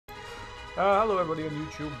Hello everybody on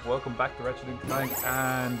YouTube, welcome back to Ratchet and Clank,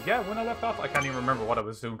 and yeah, when I left off, I can't even remember what I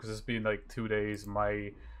was doing because it's been like 2 days.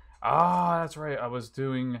 That's right, I was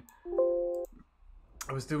doing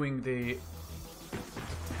the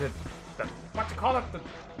what do you call it, the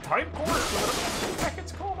time course, or whatever the heck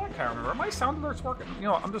it's called, I can't remember. My sound alert's working. You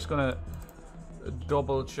know, I'm just gonna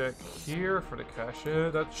double check here for the cache.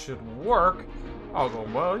 That should work. I'll go,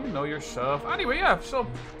 well, you know yourself. Anyway, yeah, so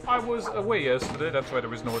I was away yesterday. That's why there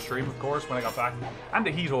was no stream, of course, when I got back. And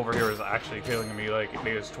the heat over here is actually killing me. Like, it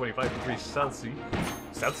is 25 degrees Celsius.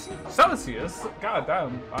 Celsius? God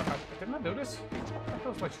damn. Didn't I do this? That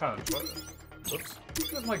was my challenge. What? Oops.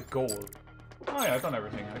 That was my goal. Oh yeah, I've done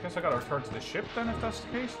everything. I guess I gotta return to the ship then, if that's the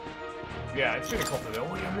case. Yeah, it's been a couple of days.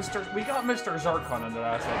 Oh yeah, we got Mr. Zircon in the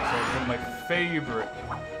last episode. One of my favorite,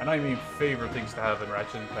 and I mean favorite things to have in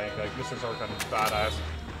Ratchet and Clank. Like, Mr. Zircon is badass.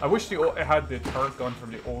 I wish it had the turret gun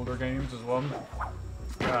from the older games as well.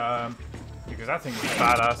 Because that thing was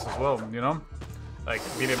badass as well, you know? Like,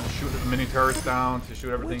 being able to shoot the mini turrets down, to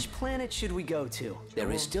shoot everything. Which planet should we go to?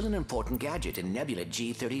 There is still an important gadget in Nebula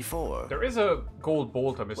G34. There is a gold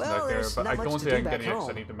bolt I'm missing out there, but I don't think I can get it because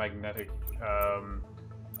I need the magnetic,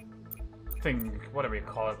 thing, whatever you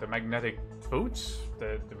call it, the magnetic boots?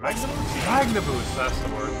 The Magna boots? Magna boots, that's the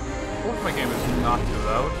word. Both my game is not too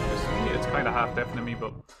loud. It's kind of half deafening me,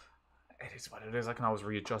 but it is what it is. I can always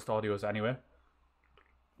readjust audios anyway.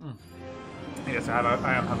 Yes, I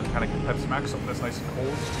am having kind of Pepsi Max, something that's nice and cold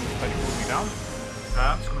just to kind of cool me down.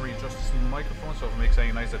 I'm just going to readjust this microphone, so if it makes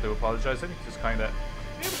any noise, I do apologize. I think just kind of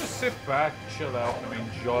able to sit back, chill out, and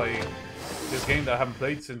enjoy this game that I haven't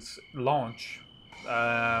played since launch.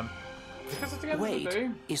 Because at the end of the day,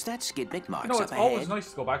 is that Skid McMarks? You know, it's always nice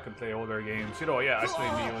to go back and play older games. You know, yeah, I play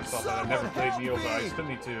Neo and stuff, and I've never played Neo, but I still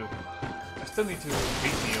need to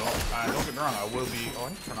beat Neo. And don't get me wrong, I will be. Oh, I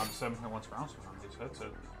need to turn on the 7.1 surround sound on this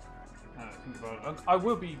headset. Think about it. I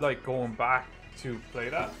will be like going back to play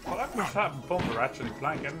that. But I'm just having fun with Ratchet and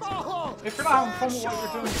Clank. And if you're not having fun with what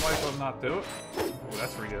you're doing, you might as well not do it. Oh,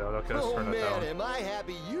 that's really loud. Okay, let's turn that down. Am I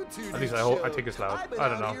happy you two At least I think it's loud. I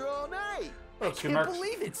don't know. I can't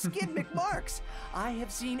believe it, Skid McMarks. I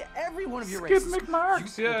have seen every one of your Skid races.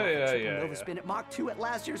 McMarks, yeah. Nova Spin at Mach 2 at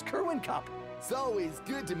last year's Kerwin Cup. It's always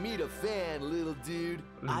good to meet a fan, little dude.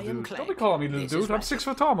 I am Clank. Don't be calling me little dude. I'm 6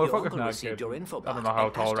 foot tall, motherfucker. Nah, kid. I don't know how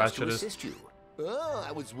tall Ratchet is. Oh,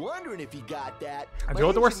 I was wondering if you got that. And you know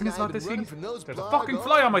what the worst thing is about this thing? There's a fucking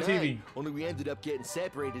fly on my TV. Only we ended up getting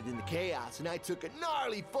separated in the chaos, and I took a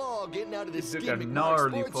gnarly fall getting out of the Skid a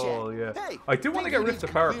gnarly fall, yeah. Hey, I do want to get ripped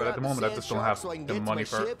apart, but at the moment I just don't have the money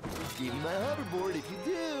for it. Give me my hoverboard if you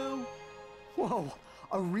do. Whoa,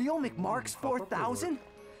 a real McMarks 4000?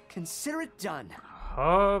 Consider it done.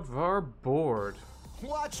 Hoverboard.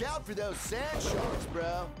 Watch out for those sand sharks,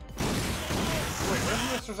 bro. Wait, where's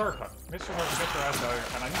Mr. Zircon? Mr. Zircon, get your ass out here,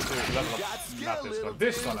 and I need to level up. Not this one.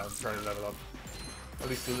 This one I'm trying to level up. At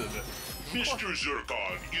least a little bit. Mr.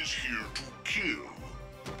 Zircon is here to kill.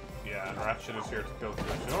 Yeah, and Ratchet is here to kill too.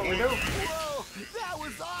 You know what we do? Whoa, that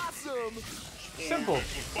was awesome! Simple.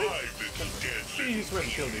 Easy way to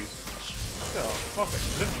kill these. Oh, fuck it.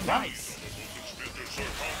 Nice. Oh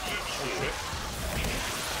shit.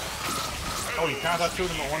 Oh, you can't have two of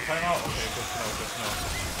them at one time out? Okay, good to know, good to know.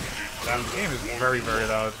 Damn, the game is very, very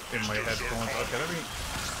loud in my headphones. Okay, let me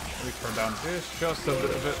turn down this just a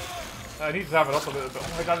little bit. I need to have it up a little bit.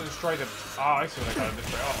 Oh, I gotta destroy them. Ah, I see what I gotta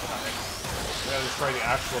destroy. Oh, okay. I gotta destroy the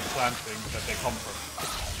actual plant things that they come from.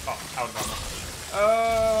 Oh, out of ammo.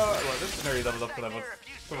 Well, this is nearly leveled up to level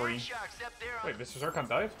 3. Wait, Mr. Zircon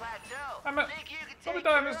died? Don't be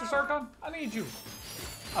dying, Mr. Zircon. I need you.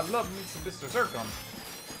 I love me some Mr. Zircon.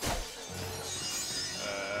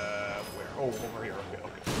 Where? Oh, over here. Okay,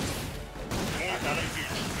 okay.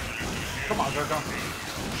 Come on, Zircon.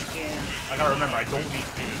 I gotta remember, I don't need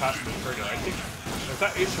to be tapping the trigger. I think there's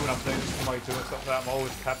that issue when I'm playing this Commodity 2 and stuff like that. I'm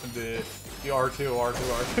always tapping the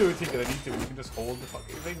R2, thinking I need to. You can just hold the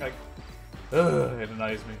fucking thing. Like, it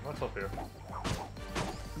annoys me. What's up here?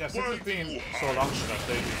 Yeah, since it's been so long since I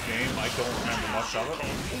played this game, I don't remember much of it.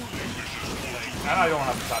 And I don't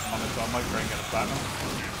have the platinum on it, so I might try and get a platinum.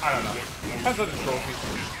 I don't know. Depends on the trophies.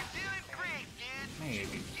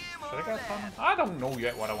 Maybe. Should I get a platinum? I don't know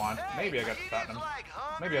yet what I want. Maybe I get the platinum.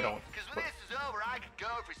 Maybe I don't. But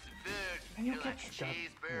and you get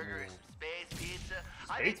cheeseburger,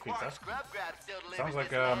 space pizza. Sounds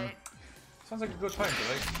like sounds like a good time.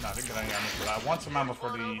 No, I didn't get any ammo for that. I want some ammo for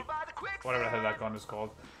the whatever the hell that gun is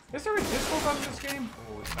called. Is there a disco gun in this game?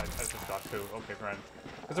 Oh, I just got two. Okay, grand.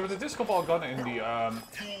 Because there was a disco ball gun in the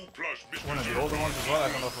one of the older ones as well.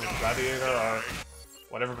 I don't know if it was Gladiator or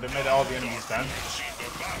whatever, but it made all the enemies dance.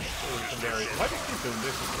 It was hilarious. Why do you keep doing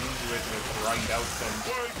this? It seems way to grind out some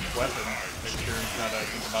weapon experience now that I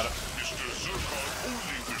think about it. Mr. Zircon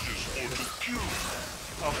only wishes for to kill.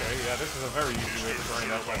 Okay, yeah, this is a very easy way to grind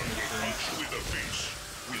out weapon experience. With a face.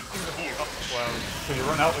 Oh, well, so you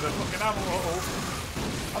run out with a fucking ammo.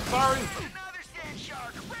 Uh-oh. I'm sorry. Another sand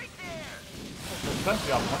shark right there.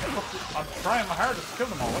 Essentially, I'm trying my hardest to kill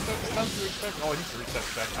them all. What the hell do you expect? Oh, I need to reset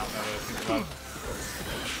the deck count now that I think about it.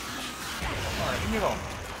 Alright, leave me alone.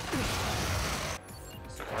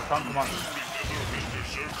 Come on. Mr.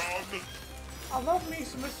 Zircon. I love me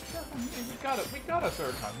some Mr. Zircon. We got it,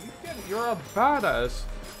 Zircon. You get it. You're a badass.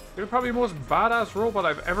 You're probably the most badass robot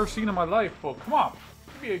I've ever seen in my life, but come on.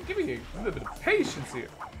 Give me a little bit of patience here.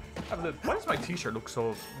 Why does my t-shirt look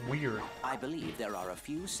so weird? I believe there are a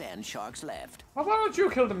few sand sharks left. Well, why don't you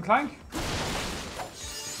kill them, Clank?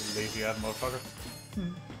 Lazy ass motherfucker.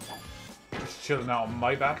 Just chilling out on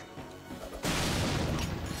my back.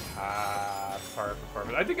 Ah,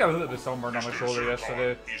 perfect. I did get a little bit of sunburn on my shoulder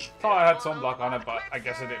yesterday. Thought I had sunblock on it, but I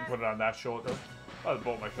guess I didn't put it on that shoulder. Well,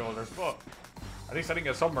 both my shoulders, but at least I didn't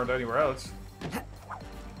get sunburned anywhere else.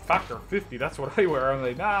 Factor 50, that's what I wear. I'm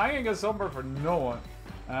like, nah, I ain't get sunburned for no one.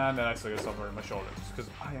 And then I still get sunburned in my shoulder, just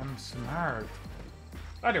because I am smart.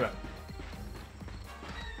 Anyway.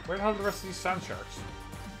 Where the hell are the rest of these sand sharks?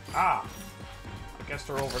 Ah. I guess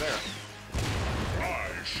they're over there.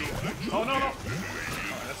 Oh, no.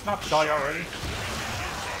 Let's not die already.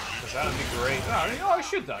 Because that'd be great. Oh, you know, I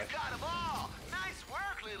should die. Got 'em all. Nice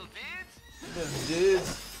work, little dudes. Little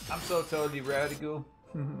dudes. I'm so totally radical.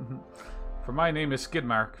 For my name is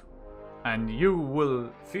Skidmark. And you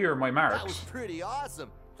will fear my marks. That was pretty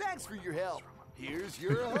awesome. Thanks for your help. Here's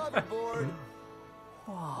your hoverboard.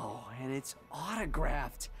 Whoa, and it's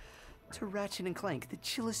autographed. To Ratchet and Clank, the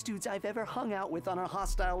chillest dudes I've ever hung out with on a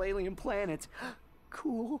hostile alien planet.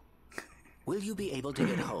 Cool. Will you be able to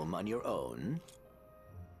get home on your own?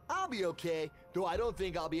 I'll be okay, though I don't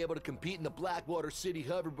think I'll be able to compete in the Blackwater City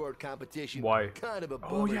hoverboard competition. Why? Kind of a Oh,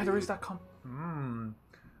 bummer, yeah, there is dude. that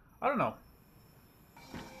I don't know.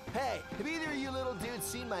 Hey, have either of you little dudes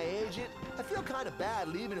seen my agent? I feel kind of bad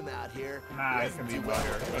leaving him out here. Nah, He you can doesn't leave do out well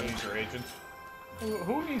here. with You don't need agents. your agent.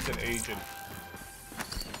 Who needs an agent?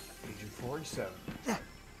 Agent 47.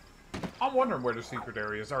 I'm wondering where the secret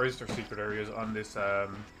areas, or is there secret areas on this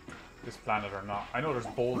this planet or not? I know there's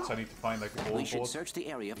bolts I need to find, like the gold We should bolts. search the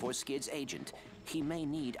area for Skid's agent. He may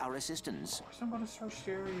need our assistance. I'm gonna search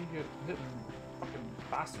the area, you little fucking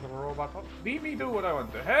bastard of a robot. Oh, leave me do what I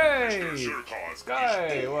want to. Hey!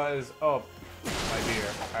 Sky, what is up, my dear?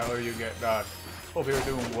 How are you getting on? Hope you're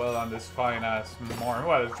doing well on this fine ass morning.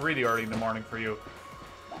 Well, it's really early in the morning for you.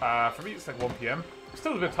 For me, it's like 1 p.m.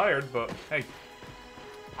 Still a bit tired, but hey,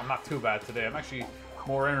 I'm not too bad today. I'm actually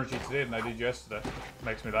more energy today than I did yesterday.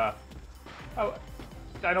 Makes me laugh. Oh,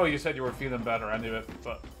 I know you said you were feeling better anyway,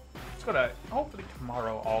 but it's gonna, hopefully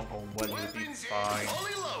tomorrow all going well, you'll be fine.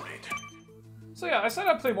 So yeah, I said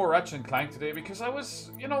I'd play more Ratchet and Clank today because I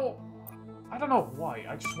was, you know, I don't know why.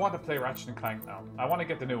 I just want to play Ratchet and Clank now. I want to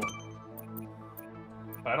get the new one.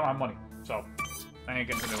 But I don't have money, so I ain't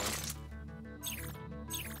getting the new one.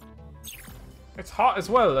 It's hot as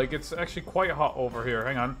well, like it's actually quite hot over here.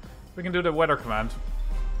 Hang on. We can do the weather command.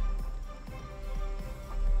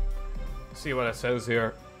 See what it says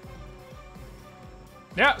here.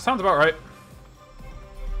 Yeah, sounds about right.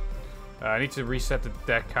 I need to reset the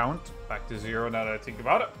deck count back to 0 now that I think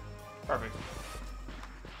about it. Perfect.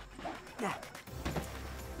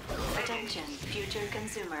 Attention, future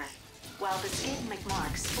consumer. While the Skid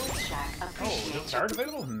McMark Sports Shack Oh, appreciates new card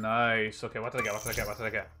available? Nice. Okay, what did I get? What did I get? What did I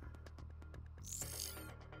get?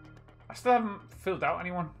 I still haven't filled out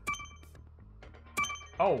anyone.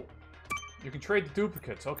 Oh. You can trade the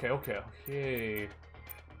duplicates. Okay. Do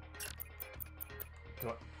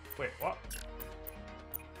I, wait, what?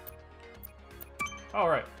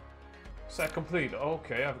 Alright. Set complete.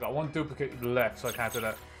 Okay, I've got 1 duplicate left, so I can't do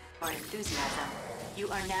that. your enthusiasm. You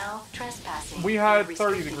are now trespassing. We had in a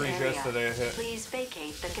 30 restricted degrees area. yesterday it hit. Please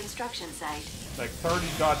vacate the construction site. Like 30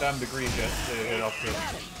 goddamn degrees yesterday it hit up to.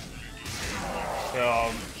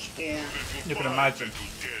 So, you can imagine.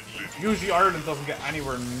 Usually Ireland doesn't get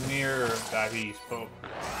anywhere near that heat, but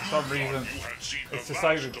for some reason it's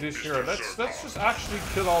decided this year, let's just actually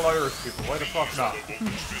kill all Irish people. Why the fuck not?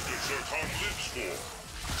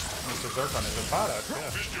 Mr. Zircon is a badass,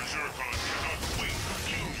 yeah.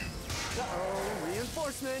 Uh-oh,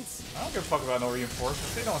 reinforcements. I don't give a fuck about no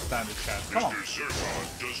reinforcements. They don't stand a chance. Come on.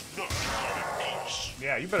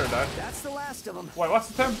 Yeah, you better die. That's the last of them. Wait, what's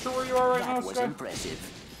the temperature where you are right now, That was Sky? impressive.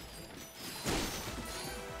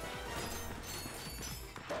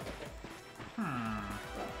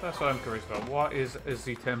 That's what I'm curious about. What is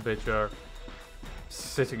the temperature?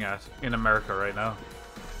 sitting at in America right now.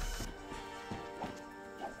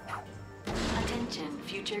 Attention,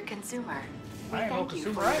 future consumer. We I ain't no thank you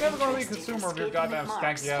consumer. for I ain't your never gonna be a interest in consumer of your escaping goddamn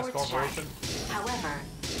McMark's stanky ass sports shack. corporation. However,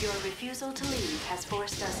 your refusal to leave has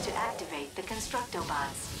forced us to activate the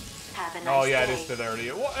Constructobots. Have a nice Oh yeah, day. it is still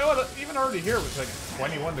early. Well, even early here was like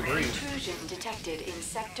 21 degrees. Intrusion detected in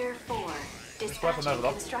Sector 4. weapon Dispatching level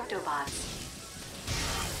up. Constructobots.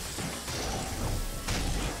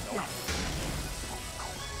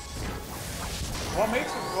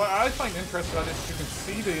 What I find interesting about this, you can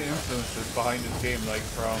see the influences behind this game, like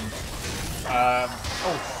from,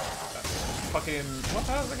 fucking, what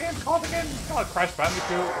the hell is the game called again? It's called Crash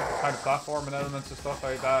Bandicoot, kind of platforming elements and stuff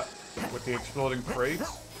like that, with the exploding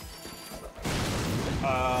crates.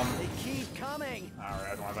 They keep coming.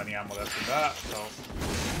 Alright, I don't have any ammo left in that, so.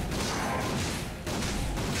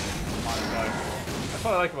 Come on, guys. That's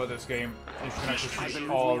what I like about this game. You can actually see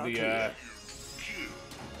all the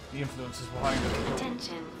influences behind it.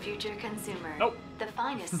 Attention, future consumer. Nope. The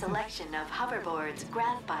finest selection of hoverboards,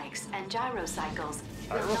 grav bikes, and gyrocycles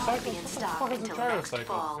will not Gyrocycles? be in What the stock fuck is a until gyrocycle? next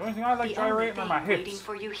fall. The only thing I like The only gyrating are thing my hips. waiting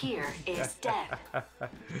for you here is death.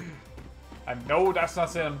 And no, that's not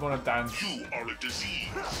saying I'm gonna dance. You are a disease.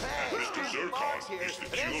 Hey, Mr. Mr. Mark here. Zircon is the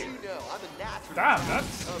But as you cure. know, I'm a natural. Damn,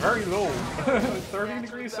 that's very low. 13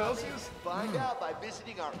 degrees Celsius? Find out by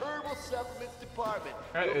visiting our herbal supplements department.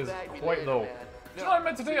 That You'll is thank me quite later, low. man. Do you know what I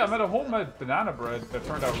made today? I made a homemade banana bread that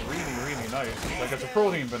turned out really, really nice. Like, it's a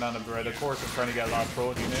protein banana bread. Of course, I'm trying to get a lot of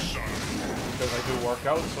protein in because I do work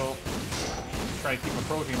out, so I'm trying to keep my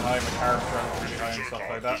protein high, my carbs are really high and stuff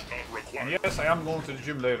like that. And yes, I am going to the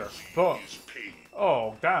gym later, but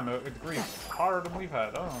oh damn, a degree hotter than we've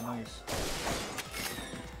had. Oh, nice,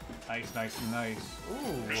 nice. Ooh,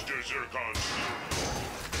 Mr. Zircon.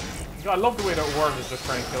 I love the way that world is just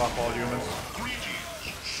trying to kill off all humans.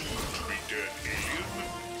 Greetings, soon to be dead alien.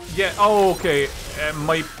 Yeah, oh, okay.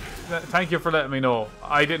 Thank you for letting me know.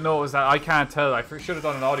 I didn't know it was that. I can't tell. I should have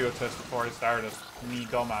done an audio test before I started. Me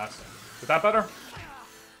dumbass. Is that better?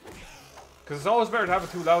 Because it's always better to have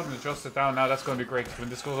it too loud and adjust it down. Now that's going to be great, because when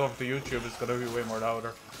this goes over to YouTube, it's going to be way more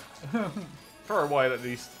louder. For a while, at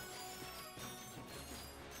least.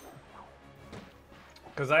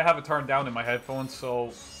 Because I have it turned down in my headphones,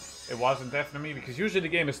 so it wasn't deafening me. Because usually the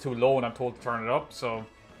game is too low and I'm told to turn it up, so...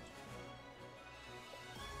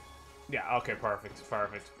 Yeah, okay, perfect.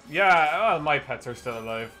 Yeah, well, my pets are still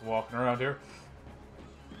alive, walking around here.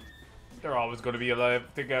 They're always going to be alive.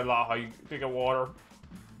 They get a lot of high, they get water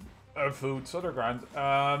and food, so they're grand.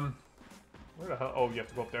 Where the hell? Oh, you have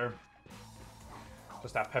to go up there.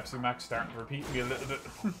 Just that Pepsi Max starting to repeat me a little bit.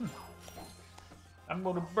 I'm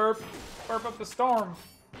going to burp up the storm.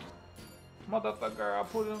 Motherfucker, I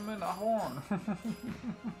put him in a horn.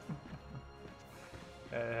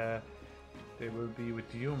 They will be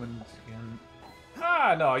with humans again.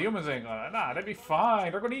 Ah, no, humans ain't gonna. Nah, they'd be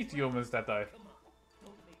fine. They're gonna eat the humans that die.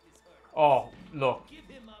 Oh, look.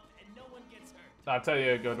 I'll tell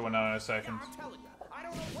you a good one now in a second. I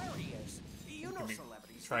don't know where he is. You know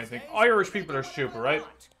celebrities. Trying to think. Irish people are stupid, right?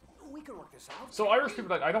 We can work this out. So Irish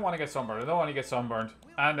people are like, I don't want to get sunburned. I don't want to get sunburned.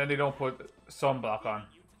 And then they don't put sunblock on.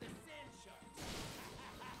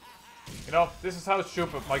 You know, this is how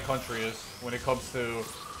stupid my country is when it comes to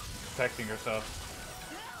protecting yourself.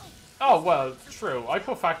 Oh, well, true. I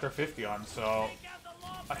put factor 50 on, so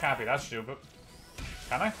I can't be that stupid.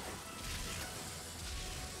 Can I?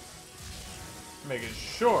 Making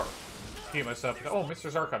sure to keep myself... Oh, Mr.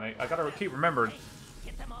 Zircon, I gotta keep remembering.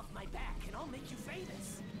 Get them off my back and I'll make you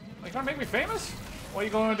famous. You gonna make me famous? What are you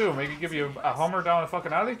gonna do? Make me give you a Hummer down a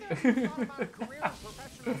fucking alley?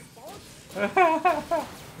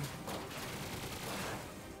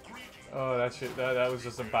 Oh, that shit, that was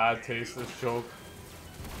just a bad tasteless joke.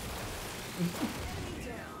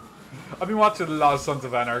 I've been watching a lot of Sons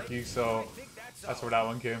of Anarchy, so that's where that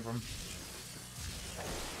one came from.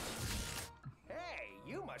 Hey,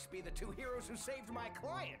 you must be the two heroes who saved my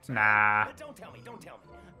client. Nah. Don't tell me.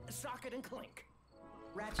 Socket and Clank.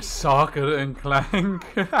 Ratchet. Socket and Clank.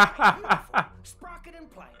 Sprocket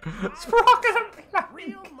and Plank. Sprocket and Plank.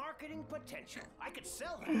 Real marketing potential. I could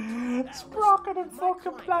sell that. Sprocket and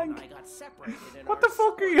fucking Plank. I got separated in What our the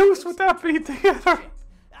fuck are summer you with that beat together?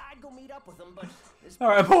 I'd go meet up with them, but this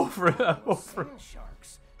Alright, I'm over it. I'm over it. sand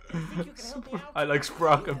sharks. You think you can help me out? I like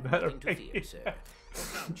Sprocket better.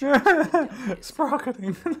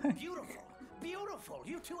 Sprocketing. Beautiful.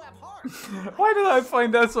 You two have heart. Why did I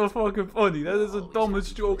find that so fucking funny? That is the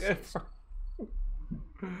dumbest joke ever.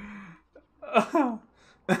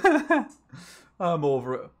 I'm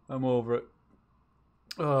over it.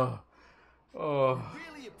 Oh.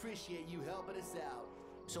 Really appreciate you helping us out.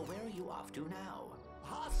 So where are you off to now?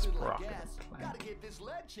 Hospital, I Sprocket guess. Clank. Gotta get this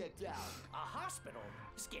lead checked out. A hospital?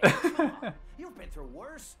 Scary. Come on. You've been through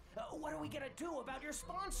worse. What are we gonna do about your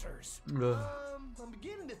sponsors? Ugh. I'm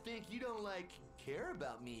beginning to think you don't, like, care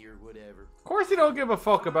about me or whatever. Of course you don't give a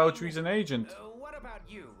fuck about you, he's an agent. What about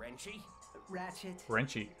you, Wrenchy? Ratchet.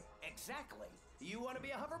 Wrenchy. Exactly. You want to be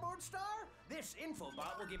a hoverboard star? This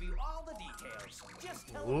infobot will give you all the details. Just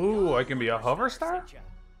tell them Ooh, your I can be a hover star? sent ya.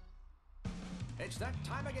 It's that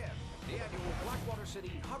time again. The annual Blackwater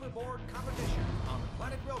City Hoverboard Competition on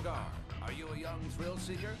planet Rilgar. Are you a young thrill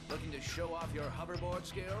seeker looking to show off your hoverboard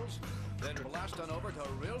skills? Then blast on over to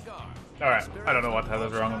Rilgar. Alright, I don't know what the hell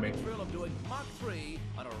is wrong with me. Thrill of doing Mach 3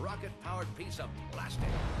 on a rocket-powered piece of plastic.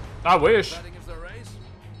 I wish. Betting is the race?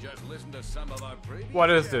 Just listen to some of our previous What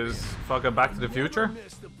is this? Fucking Back to the Future?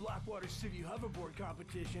 Missed the Blackwater City hoverboard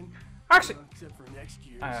competition. Actually, Except for next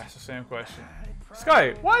year. it's the same question.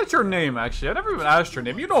 Sky, what is your name actually? I never even asked your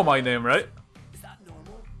name. You know my name, right? Is that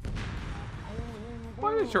normal?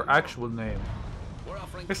 What is your actual name? We're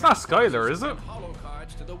offering It's not Skylar, is it? and holo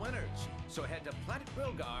cards to the winners. So head to Planet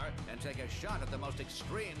Rilgar and take a shot at the most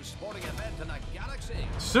extreme sporting event in the galaxy.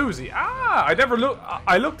 Susie. Ah, I never looked.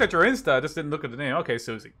 I looked at your Insta. I just didn't look at the name. Okay,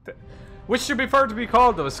 Susie. Which should be preferred to be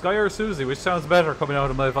called though, Sky or Susie? Which sounds better coming out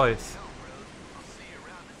of my voice?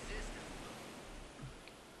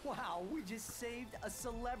 Wow, we just saved a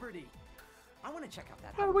celebrity. I want to check out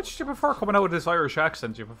that. Which do you prefer coming out with this Irish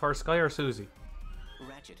accent? Do you prefer Sky or Susie?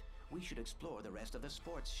 Ratchet, we should explore the rest of the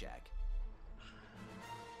sports shack.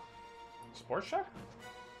 Sports Shack?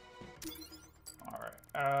 Alright.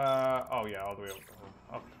 Oh yeah, all the way over.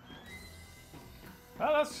 Okay.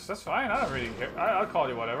 Well, that's fine. I don't really care. I'll call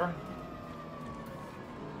you whatever.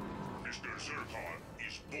 Mr. Zircon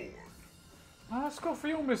is bored. Let's go for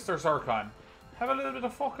you, Mr. Zircon. Have a little bit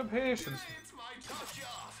of fucking patience. It's my tough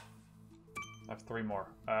job. I have 3 more.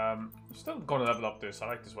 I'm still going to level up this. I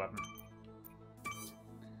like this weapon.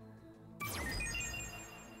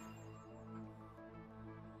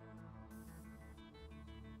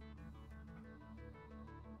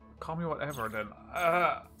 Call me whatever then.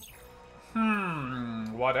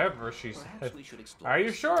 Whatever she said. Perhaps we should explore Are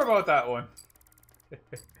you sure about that one?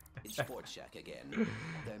 It's Sports Shack again.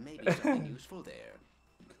 There may be something useful there.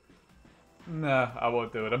 Nah, I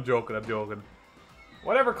won't do it. I'm joking. I'm joking.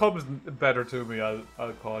 Whatever comes better to me, I'll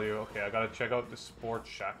call you. Okay, I gotta check out the Sports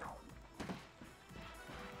Shack.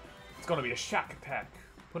 It's gonna be a shack attack.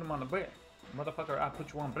 Put him on the bed. Motherfucker, I'll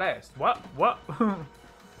put you on blast. What? What?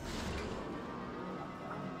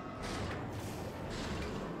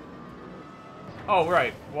 Oh,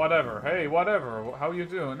 right. Whatever. Hey, whatever. How you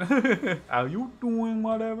doing? How you doing,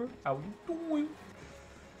 whatever? How you doing?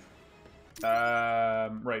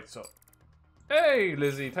 Right, so. Hey,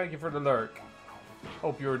 Lizzie. Thank you for the lurk.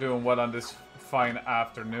 Hope you're doing well on this fine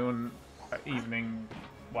afternoon, evening,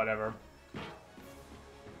 whatever.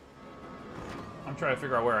 I'm trying to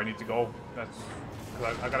figure out where I need to go. That's...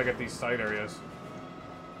 Cause I gotta get these side areas.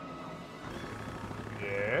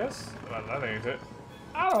 Yes? Well, that ain't it.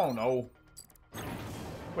 I don't know.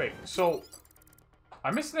 Wait, so...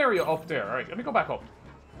 I missed an area up there. Alright, let me go back up.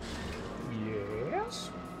 Yes?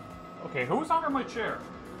 Okay, who's under my chair?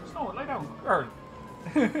 Snow, lay down. Bird.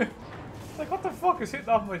 It's like, what the fuck is hitting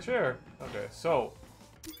off my chair? Okay, so...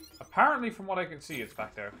 Apparently, from what I can see, it's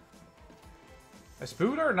back there. A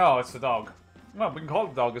spooder? No, it's the dog. Well, we can call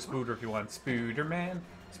the dog a spooder if you want. Spooder, man.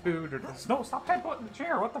 Spooder. Snow, stop headbutting the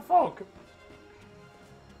chair. What the fuck?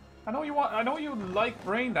 I know you like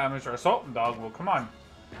brain damage or something, dog. Well, come on.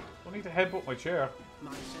 Don't need to headbutt my chair.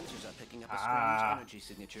 My sensors are picking up a strange energy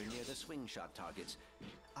signature near the swing shot targets.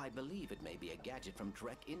 I believe it may be a gadget from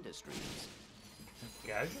Trek Industries.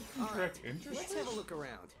 Gadget from Trek Industries? Let's have a look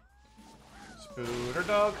around. Spooder,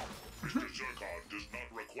 dog. Mr. Zircon does not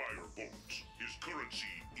require votes. His currency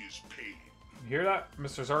is pain. You hear that?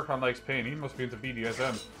 Mr. Zircon likes pain. He must be into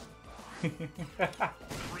BDSM.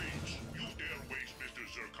 Crates, you dare waste Mr.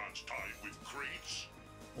 Zircon's time with crates?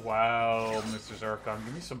 Wow, Mr. Zircon.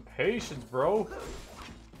 Give me some patience, bro.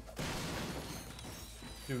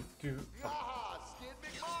 Ah, Skid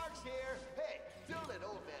McMark's here. Hey, don't let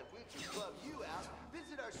old man Winter club you out.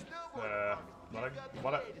 Visit our snowboard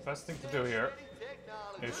best thing to do here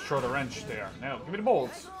is throw the wrench there. Now, give me the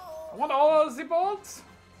bolts. I want all the bolts.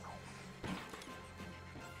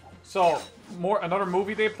 So, another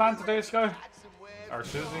movie they planned today, Sky? Or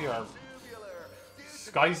Susie, or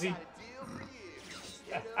Skyzy?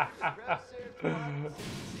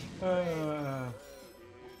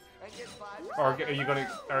 Or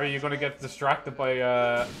are you gonna get distracted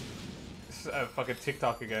by fucking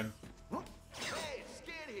TikTok again? Hey,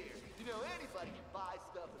 Skid here. You know anybody can buy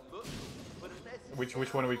stuff and look, but unless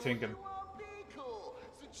Which one are we thinking? be cool.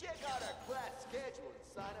 Check out our class schedule and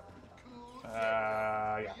sign up for the cool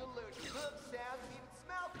Yeah. You'll learn to look, sound, and even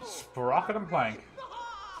smell cool. Sprocket and Plank.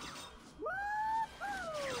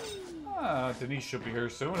 Denise should be here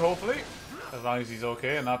soon, hopefully. As long as he's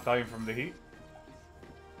okay and not dying from the heat.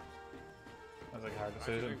 That's like a hard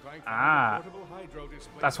decision. Ah,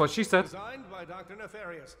 that's what she said. Designed by Dr.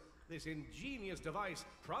 Nefarious. This ingenious device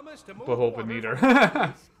promised to move But hoping water neither. from one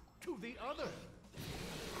place to the other.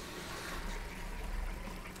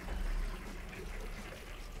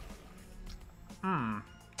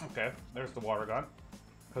 Okay, there's the water gun.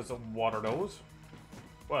 Because of water nose.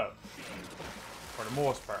 Well, for the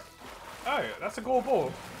most part. Oh, yeah, that's a gold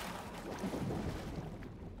bolt.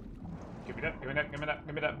 Give me that, give me that, give me that,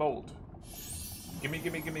 give me that bolt. Give me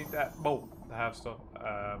that bolt to have stuff.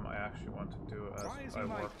 I actually want to do it as I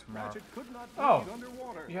work tomorrow. Ratchet could not Oh, breathe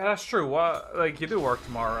underwater. yeah, that's true. What, like, you do work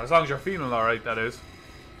tomorrow, as long as you're feeling alright, that is.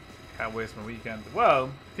 Can't waste my weekend.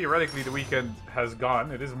 Well, theoretically, the weekend has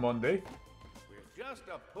gone. It is Monday. With just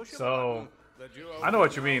a push of a So, button, the duo I know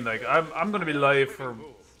what you mean. Like, I'm going to be live for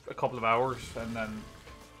a couple of hours, and then...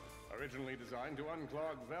 originally designed to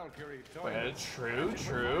unclog Valkyrie Well, toilets. true, The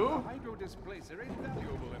true. hydro displacer is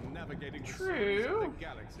valuable in navigating the True. surface of the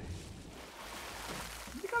galaxy.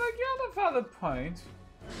 You gotta get a valid point.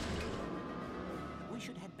 We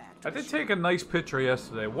should head back I did take a nice picture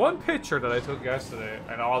yesterday. One picture that I took yesterday,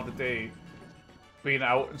 and all the day being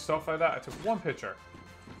out and stuff like that, I took one picture.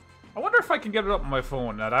 I wonder if I can get it up on my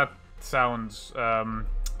phone. Now that sounds, wait,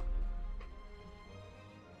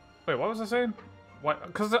 what was I saying? What?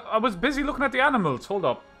 Because I was busy looking at the animals. Hold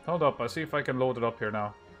up. Hold up. I'll see if I can load it up here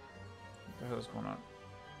now. What the hell is going on?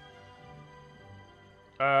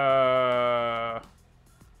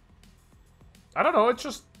 I don't know. It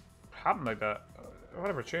just happened like that.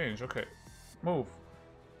 Whatever changed. Okay. Move.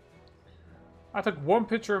 I took one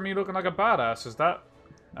picture of me looking like a badass. Is that...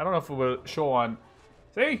 I don't know if it will show on...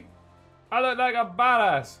 See? I look like a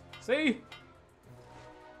badass. See?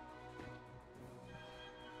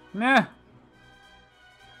 Nah.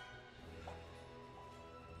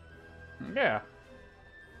 Yeah.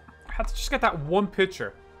 I had to just get that one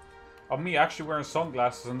picture of me actually wearing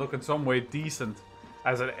sunglasses and looking some way decent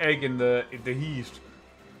as an egg in the heat.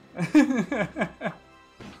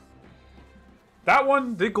 That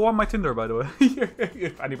one did go on my Tinder, by the way.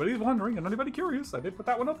 If anybody's wondering and anybody curious, I did put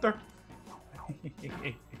that one up there.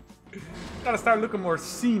 Gotta start looking more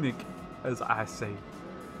scenic, as I say.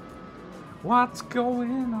 What's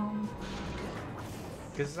going on?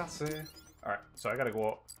 Cause I say. Alright, so I gotta go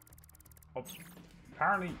up.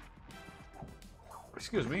 Apparently.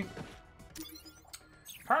 Excuse me.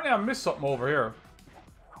 Apparently I missed something over here.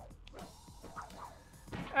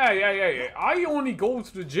 Hey, I only go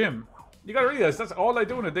to the gym. You gotta realize, that's all I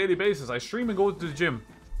do on a daily basis. I stream and go to the gym.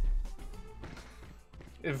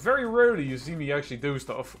 Very rarely you see me actually do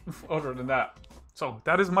stuff other than that. So,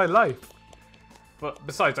 that is my life. But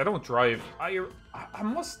besides, I don't drive. I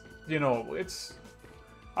must, you know, it's...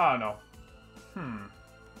 I don't know.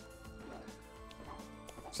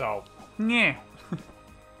 So, yeah.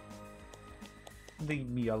 Leave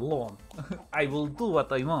me alone. I will do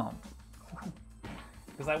what I want.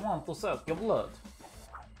 Because I want to suck your blood.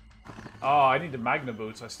 Oh, I need the Magna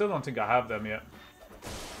boots. I still don't think I have them yet.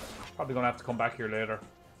 Probably gonna have to come back here later.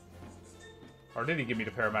 Or did he give me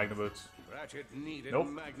the pair of Magna boots? Ratchet needed Nope.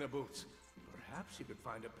 Magna boots. Perhaps he could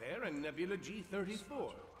find a pair in Nebula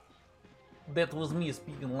G34. That was me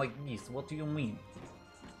speaking like this. What do you mean?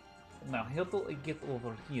 Now, how do I get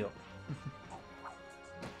over here?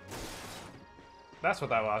 That's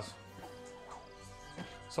what that was.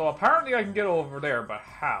 So apparently I can get over there, but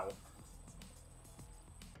how?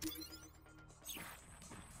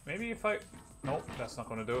 Maybe if I... Nope, that's not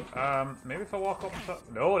going to do it. Maybe if I walk up...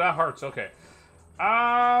 No, that hurts. Okay.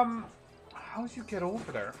 How do you get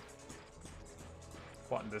over there?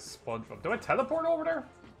 What in this SpongeBob? Do I teleport over there?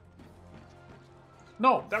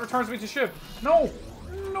 No, that returns me to ship. No!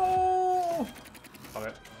 No!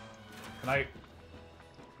 Okay. Can I...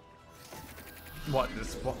 What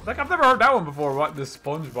this... Like, I've never heard that one before. What this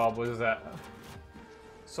SpongeBob was that?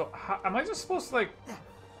 So, am I just supposed to, like...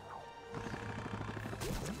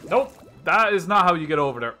 Nope. That is not how you get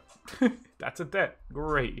over there. That's a debt.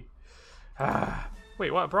 Great.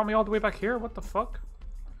 Wait, what? It brought me all the way back here? What the fuck?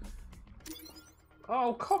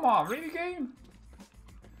 Oh, come on. Really, game?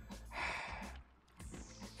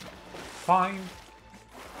 Fine.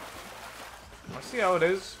 I see how it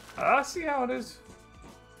is. I see how it is.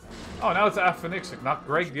 Oh, now it's Aphonexic, not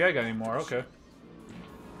Greg the Egg anymore. Okay.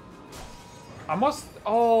 I must...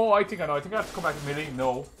 Oh, I think I know. I think I have to come back to Millie.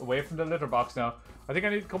 No, away from the litter box now. I think I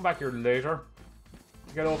need to come back here later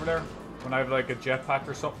to get over there. When I have like a jetpack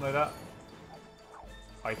or something like that.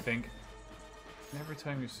 I think. Every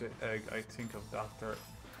time you say egg, I think of Doctor...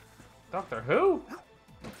 Doctor who?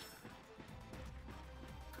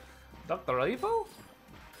 Dr. Evil?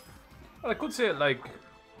 Well, I could say it like...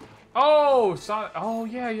 Oh, oh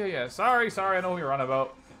yeah. Sorry, I know what you're on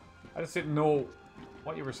about. I just didn't know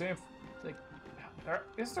what you were saying. Like,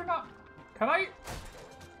 is there not... Can I...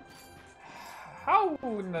 How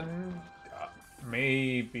in the...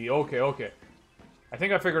 maybe. Okay. I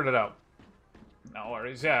think I figured it out. No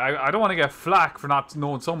worries. Yeah, I don't want to get flack for not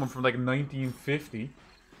knowing someone from like 1950.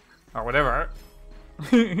 Or whatever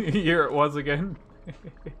year it was again.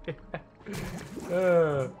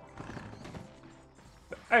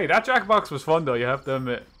 Hey, that Jackbox was fun though, you have to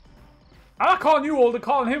admit. I'm not calling you old, I'm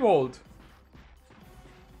calling him old.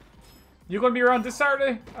 You gonna be around this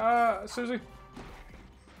Saturday, Susie?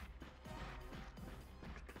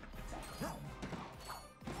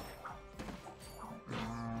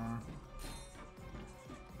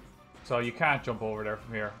 So you can't jump over there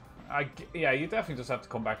from here. Yeah, you definitely just have to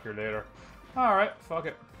come back here later. Alright, fuck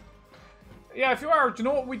it. Yeah, if you are, do you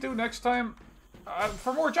know what we do next time?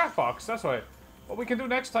 For more Jackbox, that's why. What we can do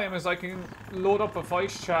next time is I can load up a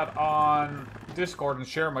voice chat on Discord and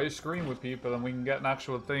share my screen with people, and we can get an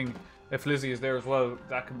actual thing. If Lizzie is there as well,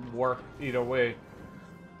 that can work either way.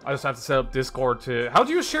 I just have to set up Discord to... How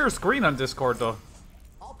do you share a screen on Discord, though?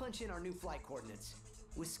 I'll punch in our new flight coordinates.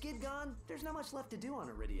 With Skid gone, there's not much left to do on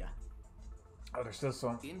Iridia. Oh, there's still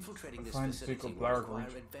some. Infiltrating this Find facility secret will Blarg require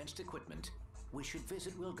reach. advanced equipment. We should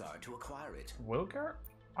visit Wilgar to acquire it. Wilgar?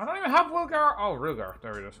 I don't even have Wilgar. Oh, Rilgar.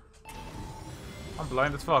 There it is. I'm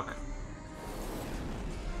blind as fuck.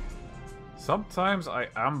 Sometimes I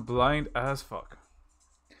am blind as fuck.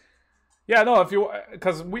 Yeah, no, if you...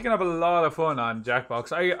 Because we can have a lot of fun on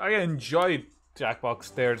Jackbox. I enjoyed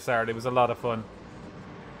Jackbox there Saturday. It was a lot of fun.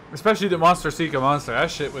 Especially the Monster Seeker Monster.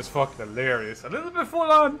 That shit was fucking hilarious. A little bit full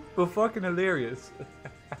on, but fucking hilarious.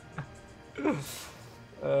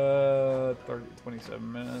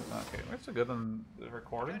 27 minutes. Okay, that's a good on the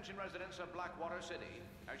recording. Attention residents of Blackwater City.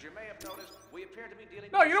 As you may have noticed, we appear to be dealing...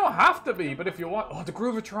 No, you don't have to be, but if you want... Oh, the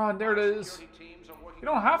Groovatron, there it is. You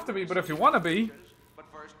don't have to be, but if you want to be... But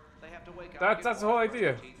first, they have to wake That's the whole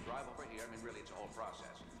idea.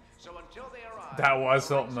 So until they arrive, That was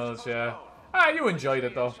something else, yeah. Ah, you enjoyed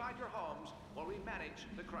it, though. inside your homes while we manage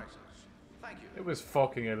the crisis. Thank you. It was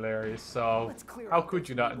fucking hilarious, so... How could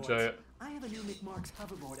you not enjoy it? I have a new McMark's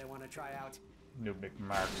hoverboard I want to try out. New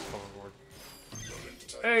McMark's hoverboard.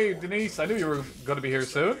 Hey, Denise, I knew you were going to be here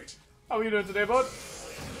soon. How are you doing today, bud?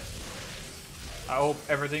 I hope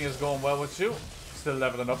everything is going well with you. Still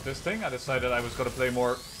leveling up this thing. I decided I was going to play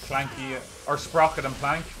more Clanky, or Sprocket and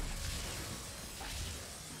Plank.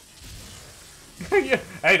 Yeah.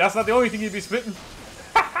 Hey, that's not the only thing you'd be spitting.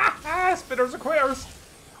 Spitters are queers.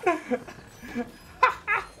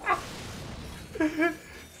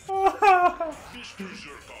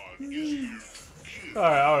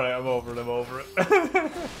 Alright, I'm over it.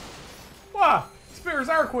 What? Spitters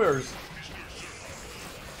are queers.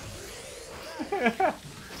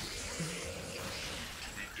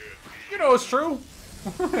 You know it's true.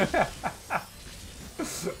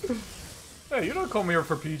 Hey, you don't come here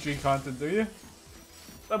for PG content, do you?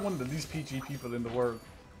 I'm one of the least PG people in the world.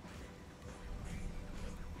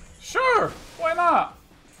 Sure! Why not?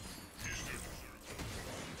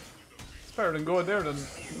 It's better than going there than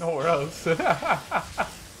nowhere else.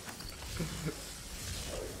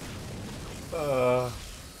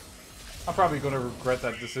 I'm probably gonna regret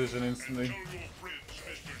that decision instantly.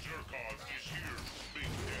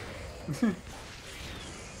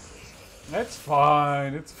 It's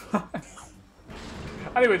fine, it's fine.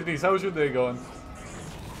 Anyway, Denise, how's your day going?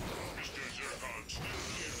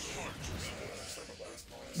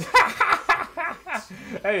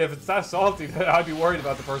 Hey, if it's that salty, then I'd be worried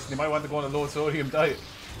about the person. You might want to go on a low sodium diet.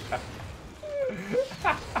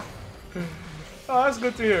 Oh, that's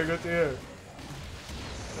good to hear, good to hear.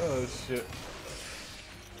 Oh, shit.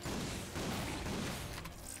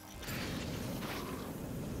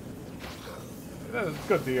 That's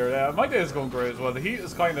good to hear, yeah. My day is going great as well. The heat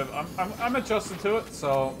is kind of... I'm adjusting to it,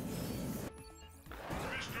 so...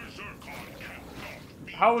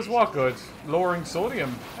 How is what good? Lowering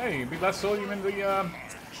sodium. Hey, be less sodium in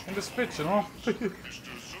the spit, you know?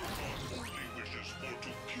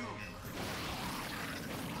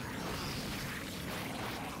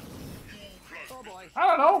 I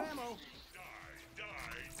don't know.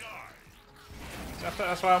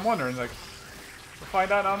 That's why I'm wondering, like... We'll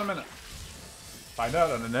find out in a minute. Find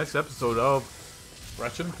out on the next episode of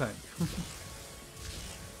Ratchet and Clank.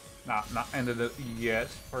 Not ended it yet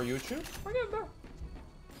for YouTube. We're getting there.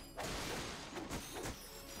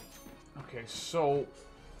 Okay, so...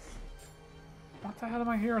 What the hell am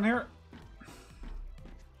I hearing here?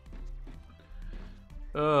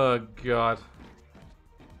 Oh, God.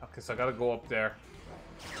 Okay, so I gotta go up there.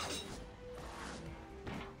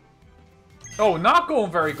 Oh, not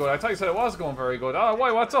going very good. I thought you said it was going very good. Oh,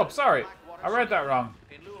 wait, what's up? Sorry. I read that wrong.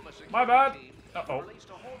 My bad. Uh-oh.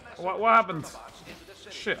 What happened?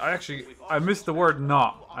 Shit, I missed the word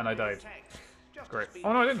not, and I died. Great.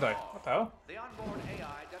 Oh, no, I didn't die. What the hell?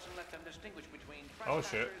 Oh,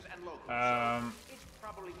 shit. I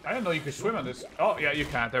didn't know you could swim on this. Oh, yeah, you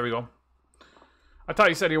can't. There we go. I thought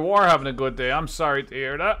you said you were having a good day. I'm sorry to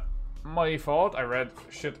hear that. My fault. I read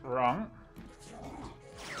shit wrong.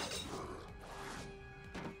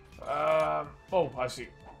 Oh, I see.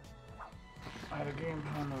 I had a game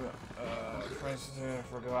plan with friends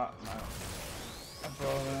for that. I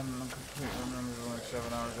brought in and completely remember like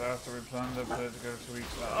 7 hours after we planned to play together 2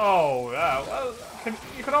 weeks ago. Oh, yeah. Well,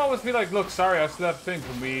 you can always be like, look, sorry, I slept in.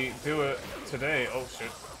 Can we do it today? Oh,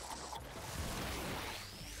 shit.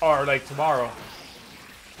 Or, like, tomorrow.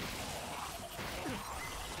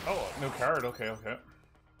 Oh, new card. Okay, okay.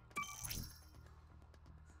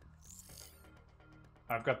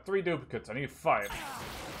 I've got 3 duplicates. I need 5.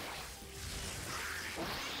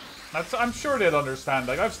 I'm sure they'd understand.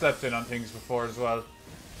 Like, I've slept in on things before as well.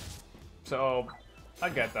 So, I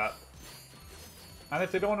get that. And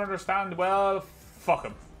if they don't understand, well, fuck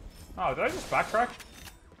them. Oh, did I just backtrack?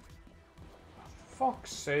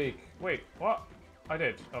 Fuck's sake. Wait, what? I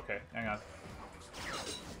did. Okay, hang on.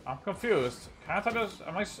 I'm confused. Can't I just...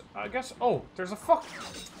 I guess... Oh, there's a fuck...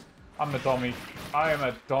 I'm a dummy. I am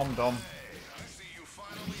a dumb.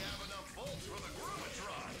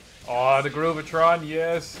 Oh, the Groovatron,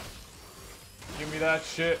 yes. Give me that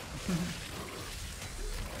shit.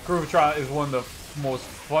 Groovatron is one of the most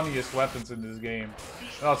funniest weapons in this game.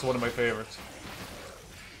 That's one of my favorites.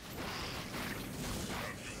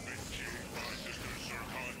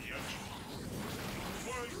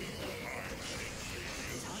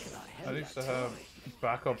 I used to have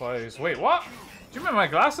backup eyes. Wait, what? Do you remember my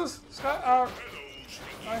glasses? Sky?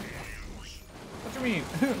 What do you mean?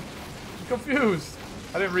 I'm confused.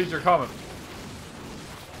 I didn't read your comment.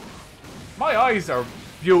 My eyes are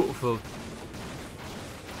beautiful.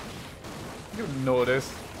 You know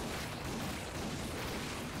this.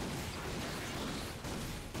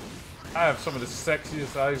 I have some of the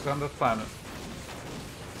sexiest eyes on the planet.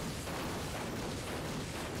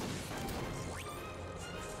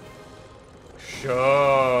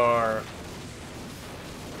 Sure.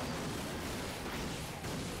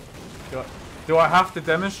 Do I have to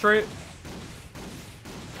demonstrate?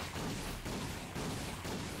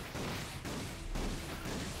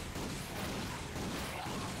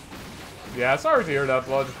 Yeah, sorry to hear that,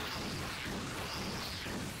 bud.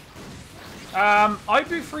 I'd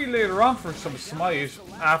be free later on for some Smite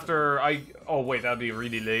after I... Oh, wait, that'd be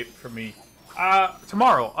really late for me.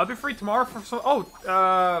 Tomorrow. I'll be free tomorrow for some... Oh,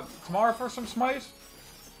 tomorrow for some Smite?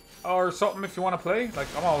 Or something if you want to play. Like,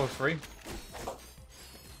 I'm always free.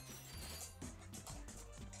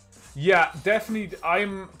 Yeah, definitely.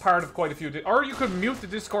 I'm part of quite a few... Or you could mute the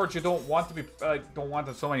Discord you don't want to be... don't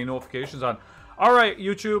want so many notifications on. Alright,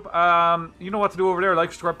 YouTube, you know what to do over there.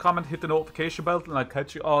 Like, subscribe, comment, hit the notification bell, and I'll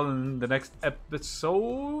catch you all in the next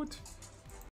episode.